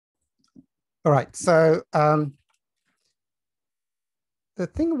All right. So the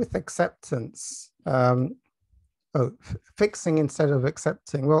thing with acceptance, fixing instead of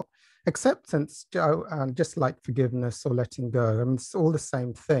accepting. Well, acceptance, just like forgiveness or letting go, I mean, it's all the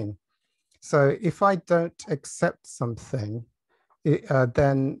same thing. So if I don't accept something,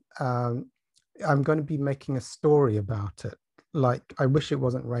 then I'm going to be making a story about it. Like, I wish it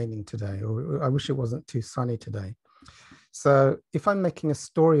wasn't raining today, or I wish it wasn't too sunny today. So if I'm making a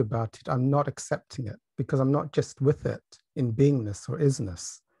story about it, I'm not accepting it because I'm not just with it in beingness or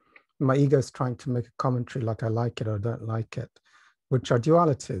isness. My ego is trying to make a commentary like I like it or don't like it, which are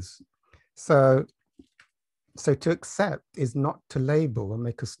dualities. So, so to accept is not to label or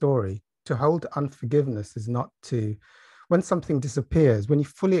make a story. To hold unforgiveness is not to, when something disappears, when you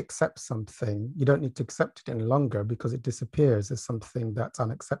fully accept something, you don't need to accept it any longer because it disappears as something that's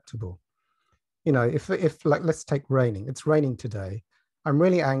unacceptable. You know, if like, let's take raining. It's raining today. I'm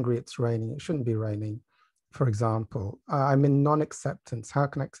really angry it's raining. It shouldn't be raining, for example. I'm in non-acceptance. How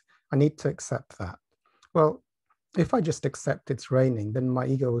can I need to accept that? Well, if I just accept it's raining, then my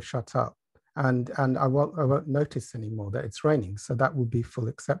ego will shut up and I won't notice anymore that it's raining. So that will be full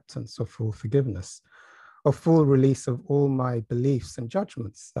acceptance or full forgiveness or full release of all my beliefs and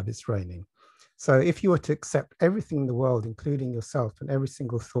judgments that it's raining. So if you were to accept everything in the world, including yourself and every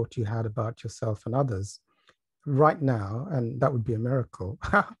single thought you had about yourself and others right now, and that would be a miracle,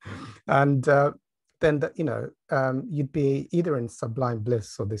 and then that, you'd be either in sublime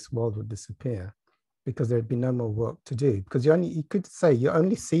bliss or this world would disappear because there'd be no more work to do. Because you could say you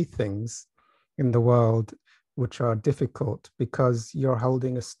only see things in the world which are difficult because you're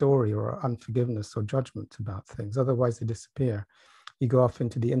holding a story or unforgiveness or judgment about things. Otherwise, they disappear. You go off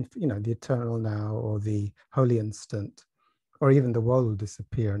into the eternal now or the holy instant, or even the world will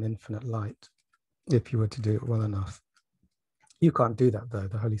disappear in infinite light if you were to do it well enough. You can't do that though.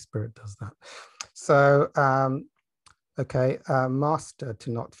 The Holy Spirit does that. So, okay, master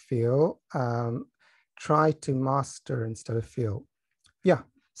to not feel. Try to master instead of feel. Yeah.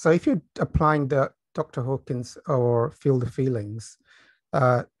 So if you're applying the Dr. Hawkins or feel the feelings,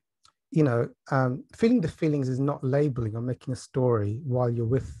 feeling the feelings is not labeling or making a story while you're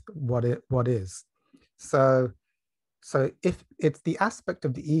with what is. So if it's the aspect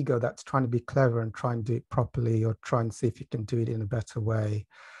of the ego that's trying to be clever and try and do it properly or try and see if you can do it in a better way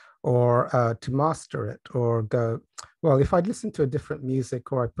or to master it or go, well, if I'd listen to a different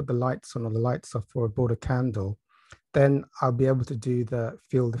music or I put the lights on or the lights off or I bought a candle, then I'll be able to do the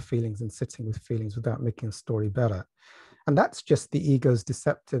feel the feelings and sitting with feelings without making a story better. And that's just the ego's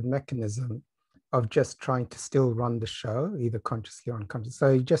deceptive mechanism of just trying to still run the show, either consciously or unconsciously.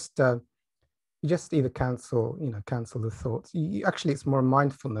 So you just either cancel the thoughts. Actually, it's more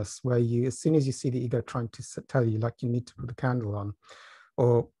mindfulness where as soon as you see the ego trying to tell you, like you need to put the candle on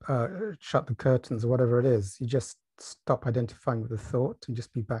or shut the curtains or whatever it is, you just stop identifying with the thought and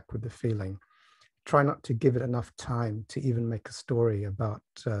just be back with the feeling. Try not to give it enough time to even make a story about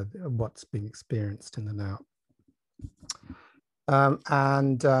what's being experienced in the now.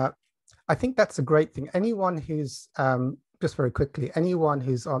 And I think that's a great thing. Anyone who's, just very quickly, anyone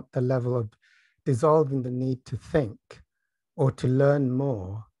who's on the level of dissolving the need to think or to learn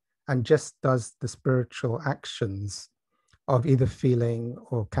more and just does the spiritual actions of either feeling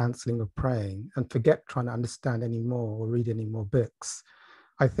or canceling or praying and forget trying to understand any more or read any more books,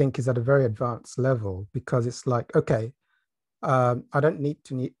 I think is at a very advanced level because it's like, okay, I don't need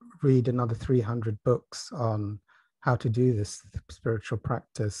to read another 300 books on how to do this spiritual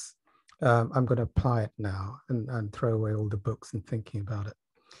practice. I'm going to apply it now and throw away all the books and thinking about it.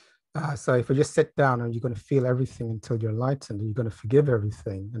 So if you just sit down and you're going to feel everything until you're enlightened, and you're going to forgive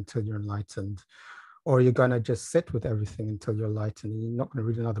everything until you're enlightened, or you're going to just sit with everything until you're enlightened, and you're not going to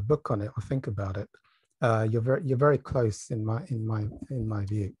read another book on it or think about it, you're very close in my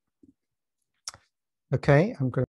view. Okay, I'm going to